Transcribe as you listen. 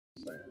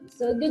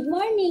So, good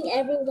morning,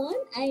 everyone.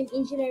 I'm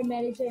Engineer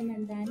Manager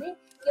Mandane,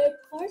 your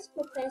course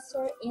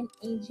professor in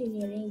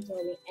engineering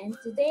drawing, and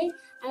today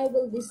I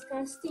will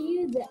discuss to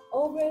you the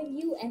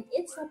overview and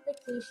its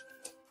application.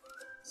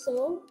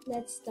 So,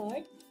 let's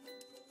start.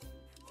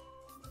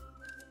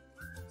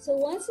 So,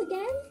 once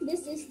again,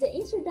 this is the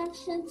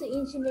introduction to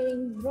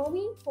engineering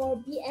drawing for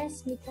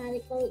BS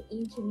Mechanical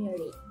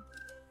Engineering.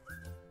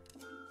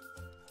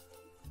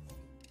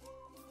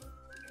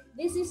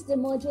 This is the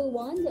Module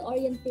 1, the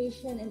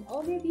orientation and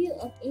overview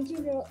of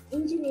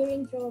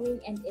engineering drawing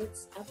and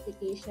its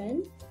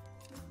application.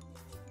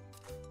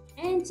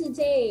 And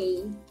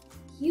today,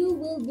 you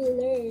will be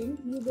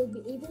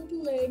able to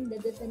learn the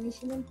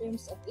definition in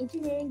terms of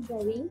engineering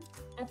drawing,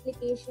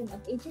 application of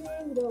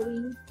engineering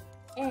drawing,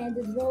 and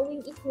the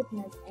drawing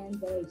equipment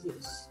and their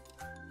use.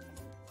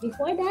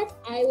 Before that,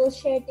 I will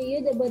share to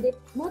you the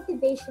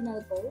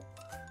motivational quote.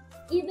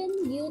 Even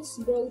youths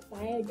grow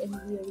tired and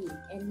weary,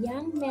 and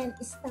young men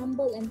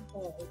stumble and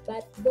fall.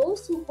 But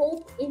those who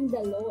hope in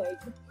the Lord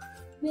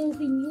will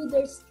renew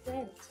their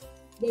strength.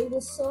 They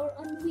will soar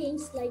on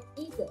wings like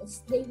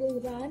eagles. They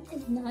will run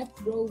and not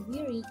grow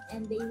weary,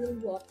 and they will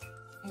walk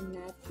and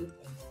not be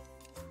faint.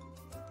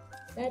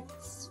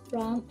 That's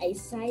from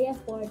Isaiah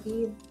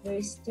 40,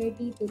 verse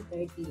 30 to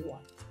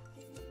 31.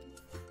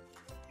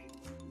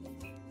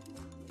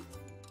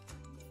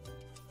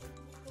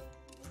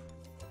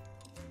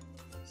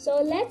 So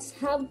let's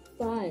have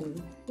fun.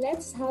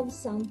 Let's have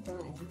some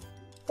fun.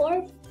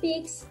 4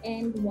 picks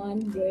and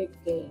 1 word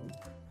game.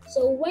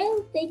 So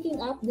while taking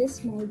up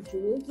this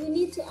module, you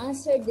need to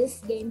answer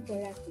this game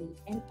correctly.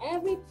 And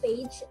every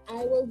page,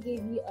 I will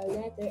give you a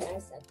letter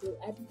as a clue.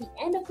 At the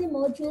end of the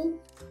module,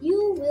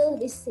 you will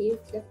receive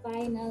the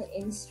final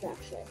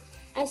instruction.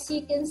 As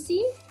you can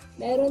see,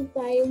 meron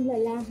tayong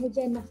lalaki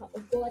dyan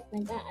nakaupo at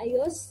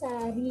nag-aayos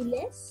sa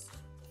riles.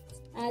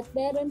 At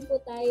meron po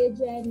tayo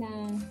dyan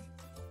na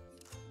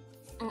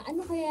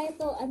ano kaya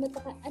ito?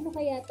 Ano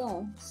kaya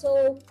ito?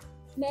 So,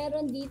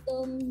 meron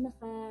ditong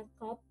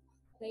naka-cup,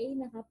 okay?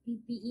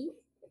 Naka-PPE.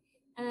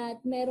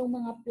 At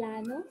merong mga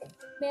plano.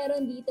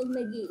 Meron ditong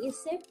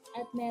nag-iisip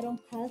at merong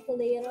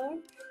calculator.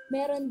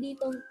 Meron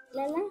ditong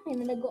lalaki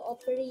na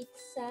nag-ooperate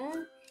sa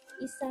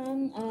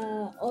isang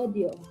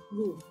audio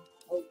room.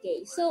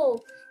 Okay.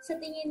 So, sa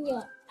tingin nyo,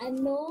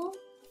 ano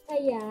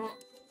kaya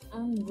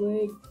ang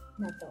word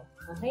na to?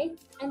 Okay?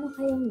 Ano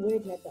kayang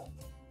word na to?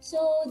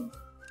 So,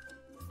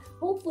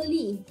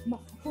 hopefully,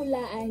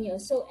 makahulaan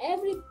nyo. So,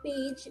 every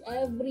page,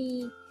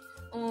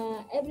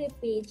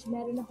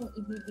 meron akong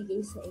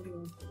ibibigay sa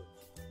inyo.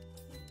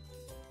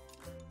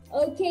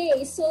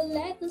 Okay, so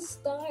let us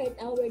start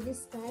our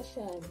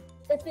discussion.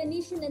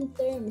 Definition and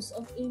terms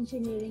of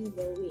engineering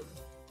drawing.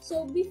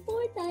 So,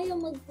 before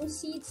tayo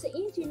mag-proceed sa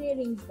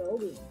engineering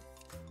drawing,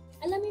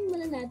 alamin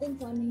muna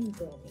natin kung ano yung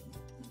drawing.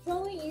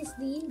 Drawing is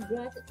the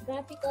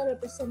graphical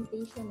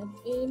representation of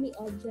any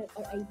object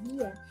or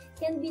idea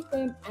can be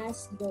termed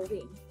as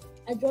drawing.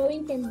 A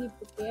drawing can be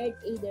prepared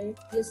either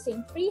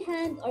using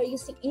freehand or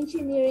using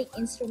engineering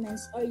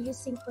instruments or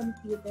using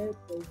computer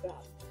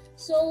program.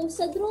 So,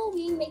 sa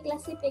drawing, may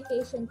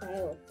classification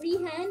tayo.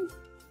 Freehand,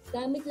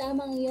 gamit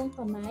lamang iyong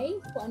kamay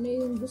kung ano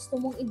yung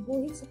gusto mong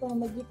iguhit sa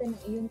pamamagitan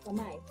ng iyong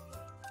kamay.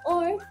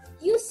 Or,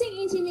 using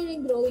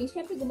engineering drawing,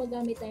 syempre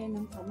gumagamit tayo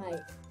ng kamay.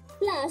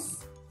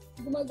 Plus,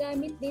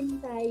 gumagamit din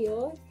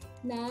tayo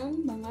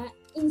ng mga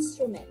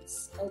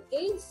instruments.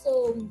 Okay?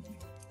 So,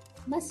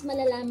 mas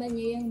malalaman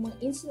nyo yung mga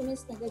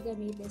instruments na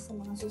gagamitin sa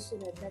mga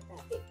susunod na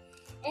topic.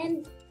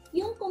 And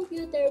yung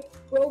computer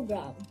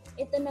program,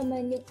 ito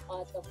naman yung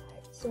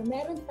AutoCAD. So,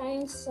 meron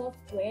tayong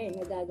software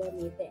na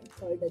gagamitin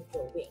for the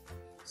drawing.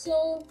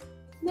 So,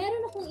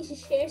 meron akong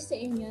isi-share sa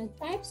inyo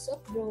types of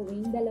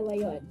drawing, dalawa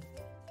yon.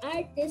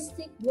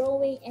 Artistic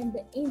drawing and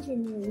the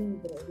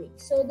engineering drawing.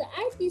 So the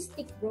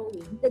artistic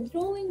drawing, the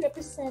drawing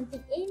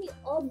representing any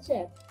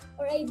object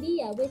or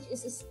idea which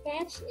is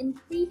sketched in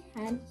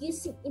freehand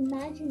using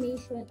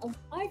imagination of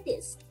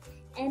artists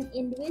and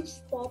in which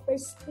proper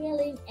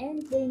scaling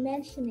and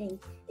dimensioning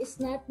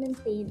is not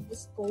maintained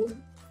is called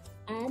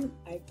an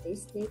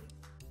artistic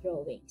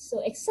drawing.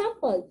 So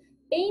example,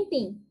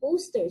 painting,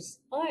 posters,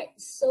 art.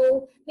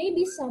 So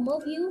maybe some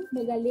of you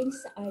magaling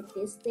sa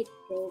artistic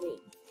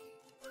drawing.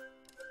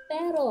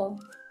 Pero,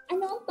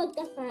 ano ang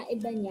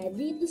pagkakaiba niya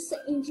dito sa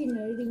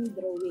engineering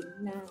drawing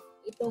na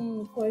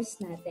itong course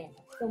natin,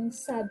 itong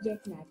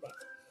subject natin?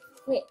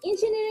 Okay,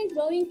 engineering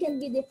drawing can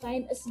be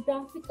defined as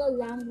graphical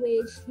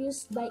language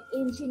used by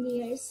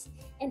engineers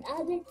and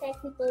other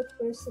technical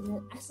personnel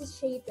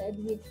associated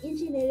with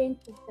engineering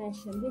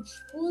profession which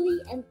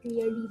fully and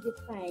clearly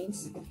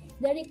defines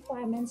the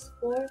requirements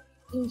for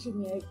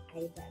engineered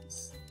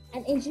items.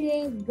 An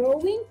engineering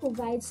drawing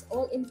provides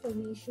all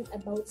information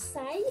about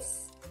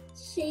size,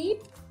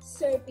 shape,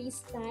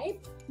 surface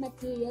type,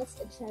 materials,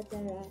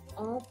 etc.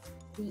 of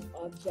the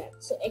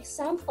object. So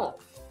example,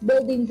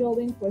 building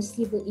drawing for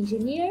civil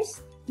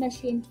engineers,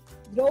 machine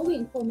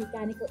drawing for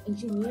mechanical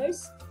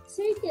engineers,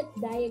 circuit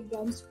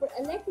diagrams for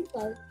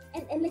electrical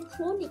and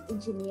electronic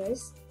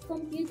engineers,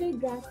 computer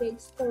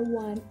graphics for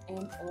one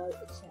and all,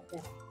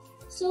 etc.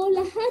 So,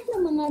 lahat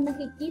ng mga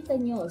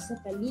nakikita nyo sa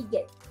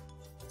paligid,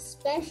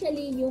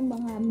 especially yung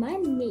mga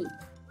man-made,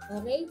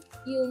 okay?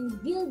 Yung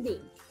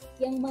building,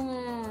 yung mga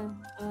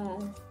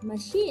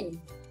machine,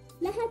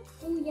 lahat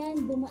po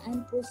yan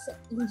dumaan po sa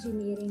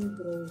engineering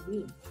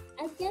drawing.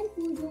 At yan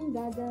po yung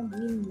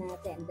gagawin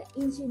natin, the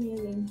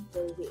engineering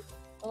drawing.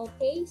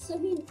 Okay?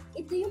 So,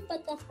 ito yung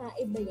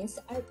pagkakaiba niya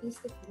sa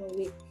artistic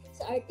drawing.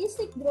 Sa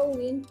artistic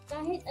drawing,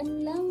 kahit ano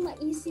lang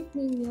maisip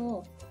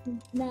ninyo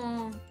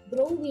na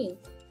drawing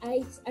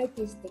ay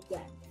artistic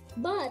yan.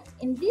 But,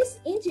 in this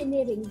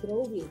engineering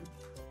drawing,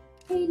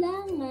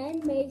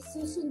 kailangan may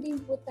susundin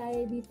po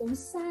tayo ditong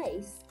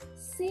size,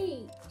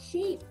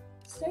 shape,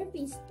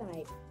 surface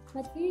type,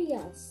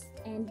 materials,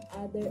 and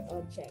other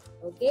object.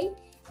 Okay?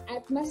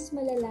 At mas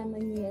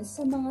malalaman nyo yan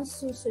sa mga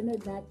susunod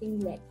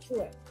nating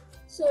lecture.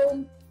 So,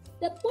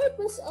 the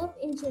purpose of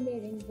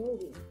engineering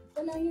drawing, ito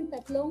lang yung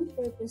tatlong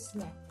purpose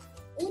niya.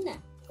 Una,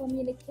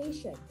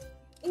 communication.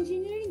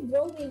 Engineering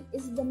drawing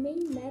is the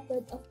main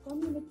method of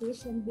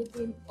communication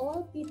between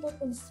all people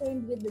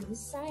concerned with the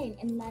design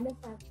and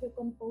manufacture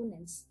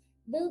components,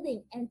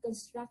 building and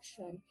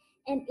construction,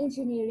 and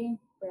engineering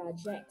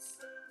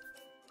projects.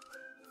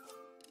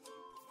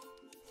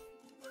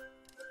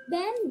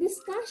 Then,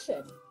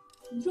 discussion.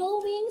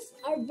 Drawings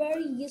are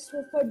very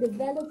useful for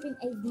developing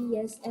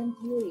ideas and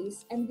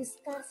theories and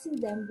discussing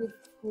them with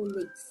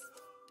colleagues.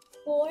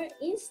 For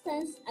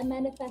instance, a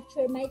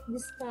manufacturer might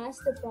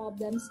discuss the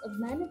problems of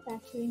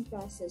manufacturing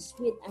process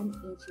with an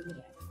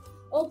engineer.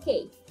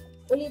 Okay,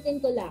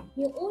 ulitin ko lang.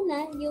 Yung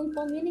una, yung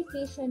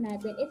communication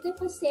natin, ito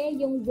kasi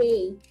yung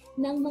way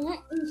ng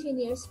mga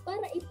engineers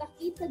para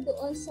ipakita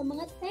doon sa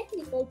mga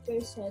technical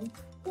person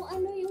kung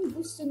ano yung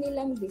gusto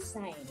nilang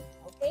design.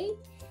 Okay?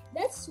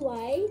 That's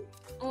why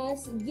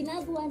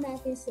ginagawa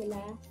natin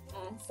sila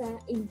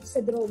sa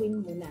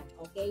drawing muna,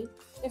 okay?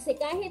 Kasi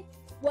kahit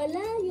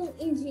wala yung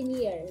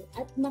engineer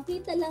at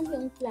makita lang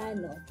yung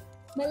plano,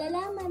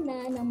 malalaman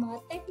na ng mga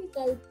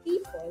technical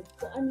people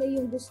kung ano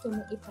yung gusto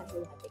mong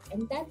ipahiwatig.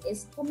 And that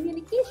is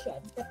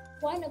communication,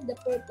 one of the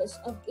purpose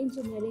of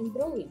engineering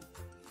drawing.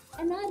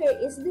 Another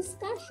is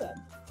discussion.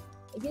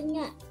 Yun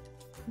nga,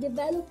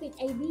 developing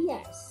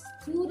ideas,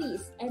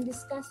 theories, and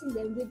discussing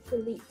them with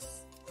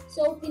colleagues.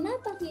 So,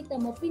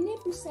 pinapakita mo,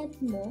 pinipresent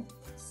mo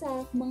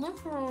sa mga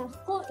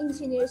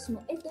co-engineers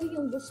mo, ito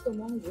yung gusto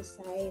mong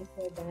design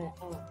for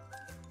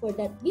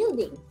that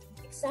building.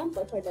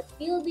 Example, for that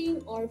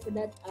building or for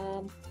that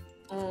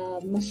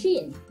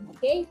machine.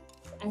 Okay?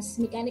 As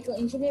mechanical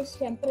engineers,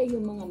 syempre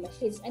yung mga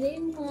machines. Ano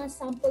yung mga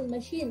sample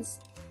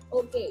machines?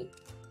 Okay.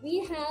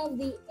 We have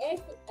the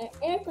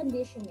air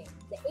conditioning,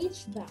 the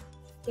HVAC.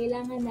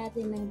 Kailangan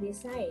natin ng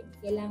design.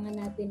 Kailangan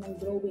natin ng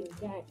drawing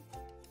dyan.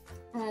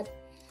 At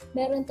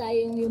meron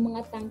tayong yung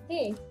mga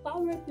tangke,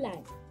 power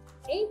plant.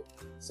 Okay?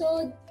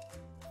 So,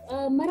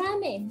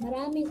 maraming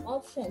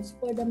options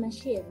for the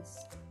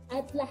machines.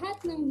 At lahat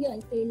ng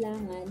yon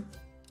kailangan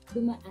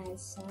dumaan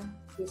sa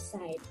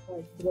design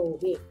or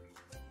drawing.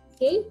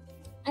 Okay?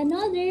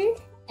 Another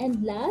and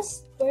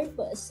last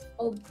purpose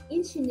of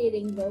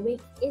engineering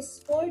drawing is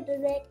for the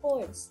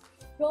records.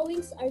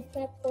 Drawings are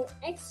kept for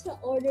extra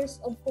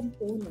orders of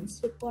components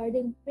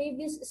recording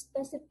previous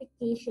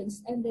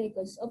specifications and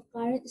records of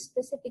current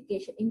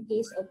specification in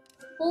case of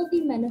faulty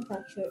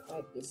manufacture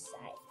or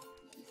design.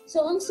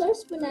 So, ang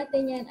source po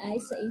natin yan ay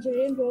sa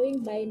Engineering Drawing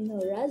by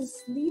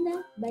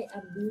Norazlina by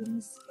Abdul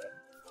Misker.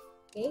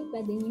 Okay?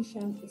 Pwede niyo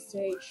siyang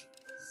i-search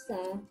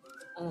sa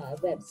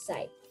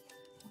website.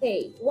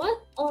 Okay,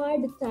 what are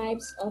the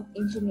types of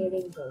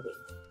engineering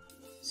drawing?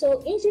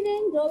 So,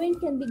 engineering drawing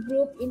can be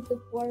grouped into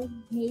 4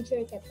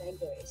 major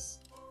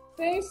categories.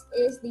 First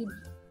is the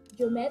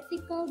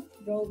geometrical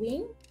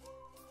drawing.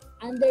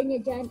 Under niya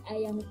dyan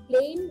ay ang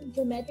plain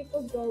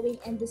geometrical drawing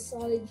and the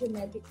solid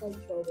geometrical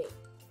drawing.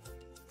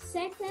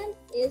 Second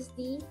is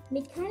the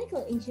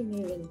mechanical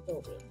engineering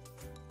drawing.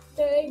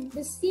 Third,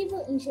 the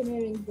civil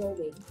engineering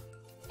drawing.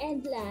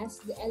 And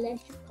last, the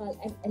electrical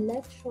and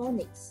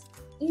electronics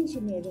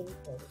engineering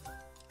drawing.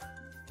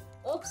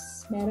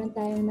 Oops, meron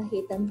tayong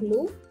nakitang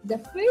clue. The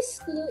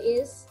first clue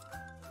is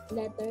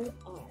letter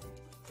R.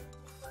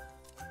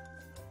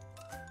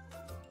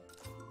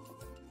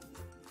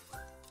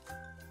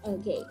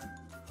 Okay.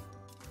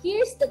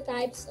 Here's the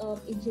types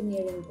of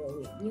engineering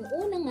drawing. Yung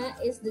una nga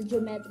is the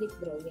geometric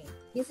drawing.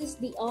 This is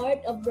the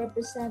art of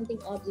representing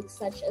objects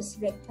such as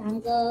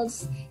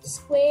rectangles,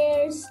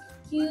 squares,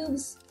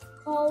 cubes,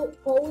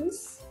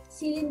 cones,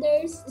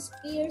 cylinders,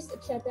 spheres,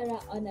 etc.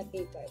 on a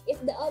paper. If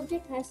the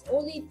object has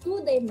only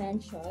 2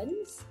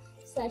 dimensions,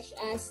 such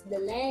as the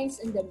length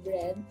and the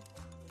breadth,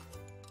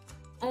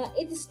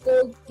 it is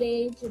called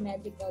plain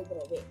geometrical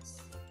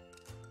drawings.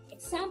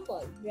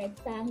 Example,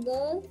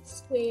 rectangle,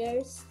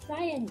 squares,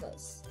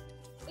 triangles.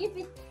 If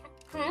it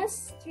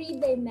has 3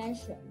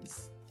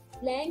 dimensions,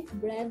 length,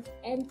 breadth,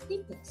 and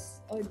thickness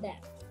or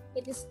depth,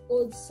 it is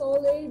called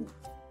solid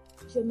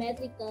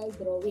geometrical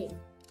drawing.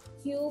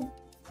 Cube,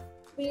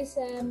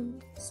 prism,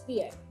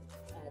 sphere.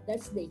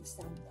 That's the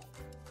example.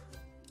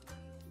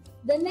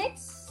 The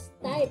next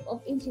type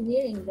of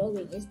engineering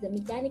drawing is the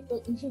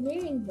mechanical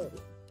engineering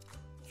drawing.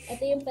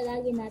 Ito yung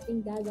palagi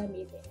nating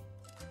gagamitin.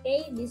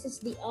 Okay, this is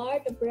the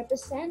art of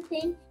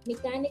representing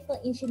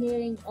mechanical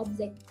engineering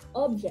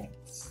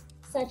objects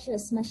such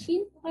as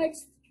machine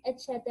parts,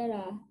 etc.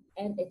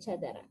 and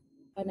etc.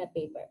 on a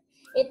paper.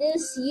 It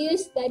is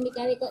used by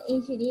mechanical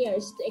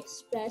engineers to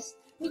express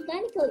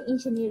mechanical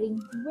engineering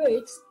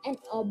works and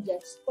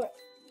objects for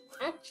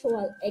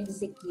actual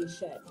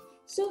execution.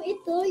 So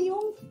ito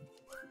yung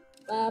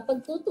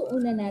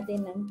pagtutuunan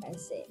natin ng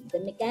pansin,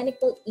 the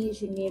mechanical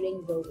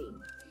engineering drawing.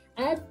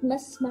 At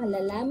mas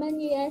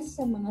malalaman nyo yan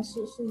sa mga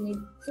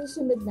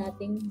susunod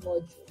nating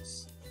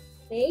modules.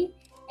 Okay?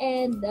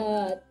 And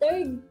the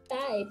third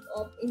type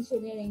of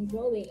engineering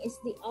drawing is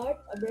the art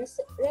of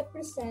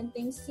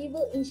representing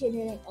civil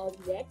engineering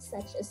objects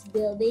such as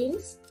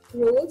buildings,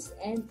 roads,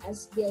 and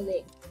as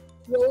building.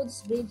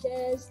 Roads,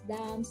 bridges,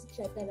 dams,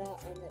 etc.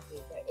 on a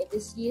paper. It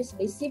is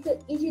used by civil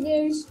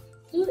engineers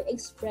to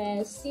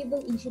express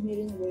civil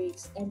engineering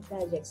works and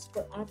projects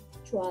for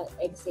actual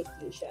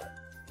execution.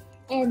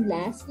 And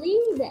lastly,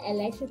 the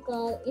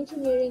electrical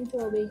engineering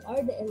drawing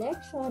or the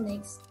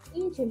electronics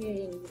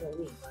engineering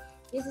drawing.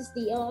 This is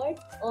the art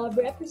of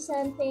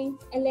representing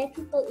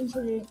electrical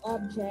engineering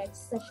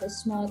objects such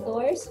as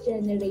motors,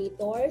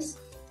 generators,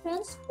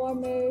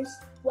 transformers,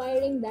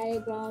 wiring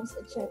diagrams,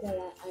 etc.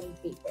 on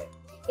paper.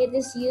 It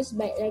is used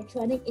by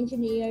electronic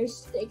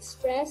engineers to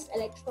express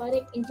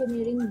electronic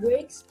engineering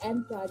works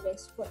and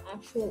projects for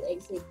actual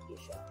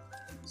execution.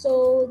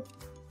 So,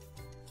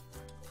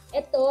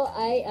 ito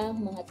ay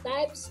ang mga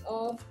types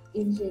of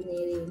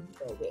engineering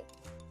drawing.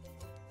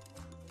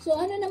 So,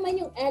 ano naman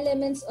yung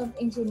elements of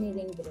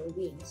engineering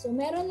drawing? So,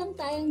 meron lang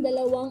tayong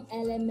dalawang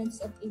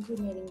elements of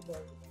engineering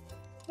drawing.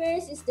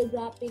 First is the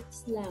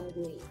graphics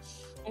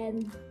language.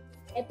 And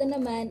ito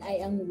naman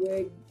ay ang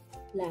word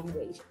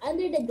language.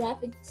 Under the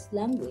graphics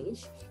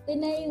language, ito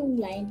na yung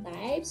line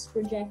types,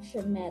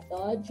 projection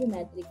method,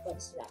 geometric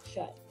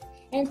construction.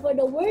 And for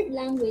the word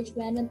language,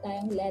 meron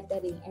tayong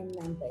lettering and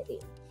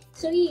numbering.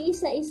 So,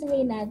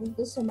 iisa-isahin natin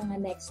ito sa mga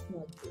next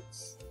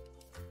modules.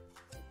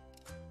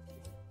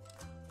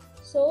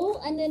 So,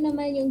 ano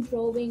naman yung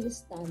drawing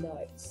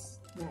standards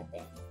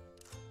natin?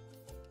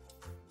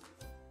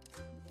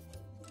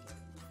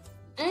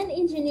 An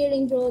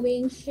engineering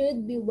drawing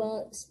should be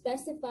well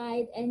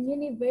specified and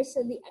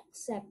universally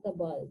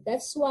acceptable.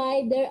 That's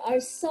why there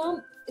are some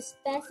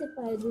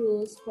specified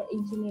rules for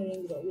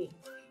engineering drawing.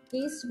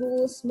 These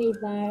rules may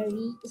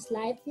vary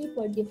slightly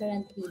for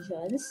different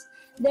regions.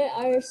 There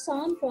are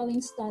some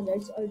drawing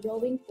standards or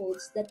drawing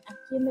codes that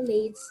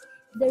accumulates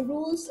the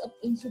rules of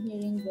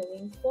engineering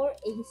drawing for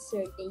a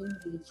certain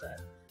region.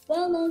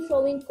 Well-known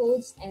drawing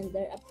codes and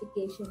their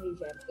application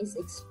region is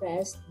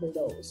expressed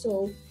below.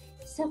 So,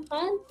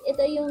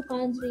 ito yung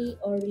country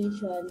or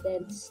region,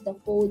 then the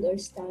code or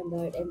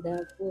standard and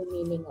the full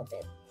meaning of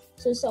it.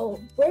 So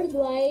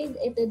worldwide,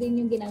 ito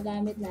din yung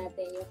ginagamit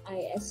natin, yung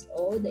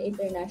ISO, the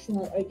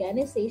International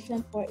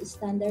Organization for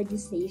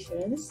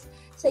Standardizations.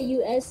 Sa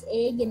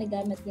USA,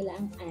 ginagamit nila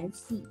ang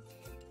ANSI,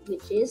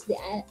 which is the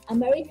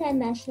American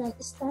National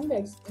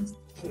Standards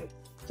Institute.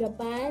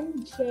 Japan,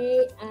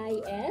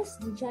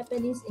 JIS, the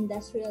Japanese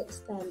Industrial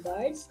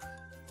Standards.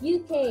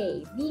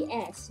 UK,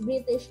 BS,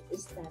 British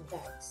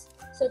Standards.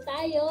 So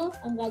tayo,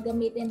 ang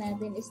gagamitin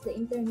natin is the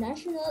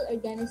International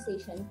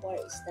Organization for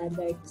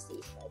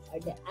Standardization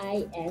or the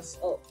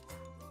ISO.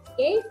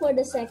 Okay, for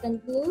the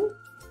second clue,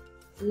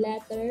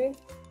 letter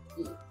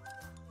E.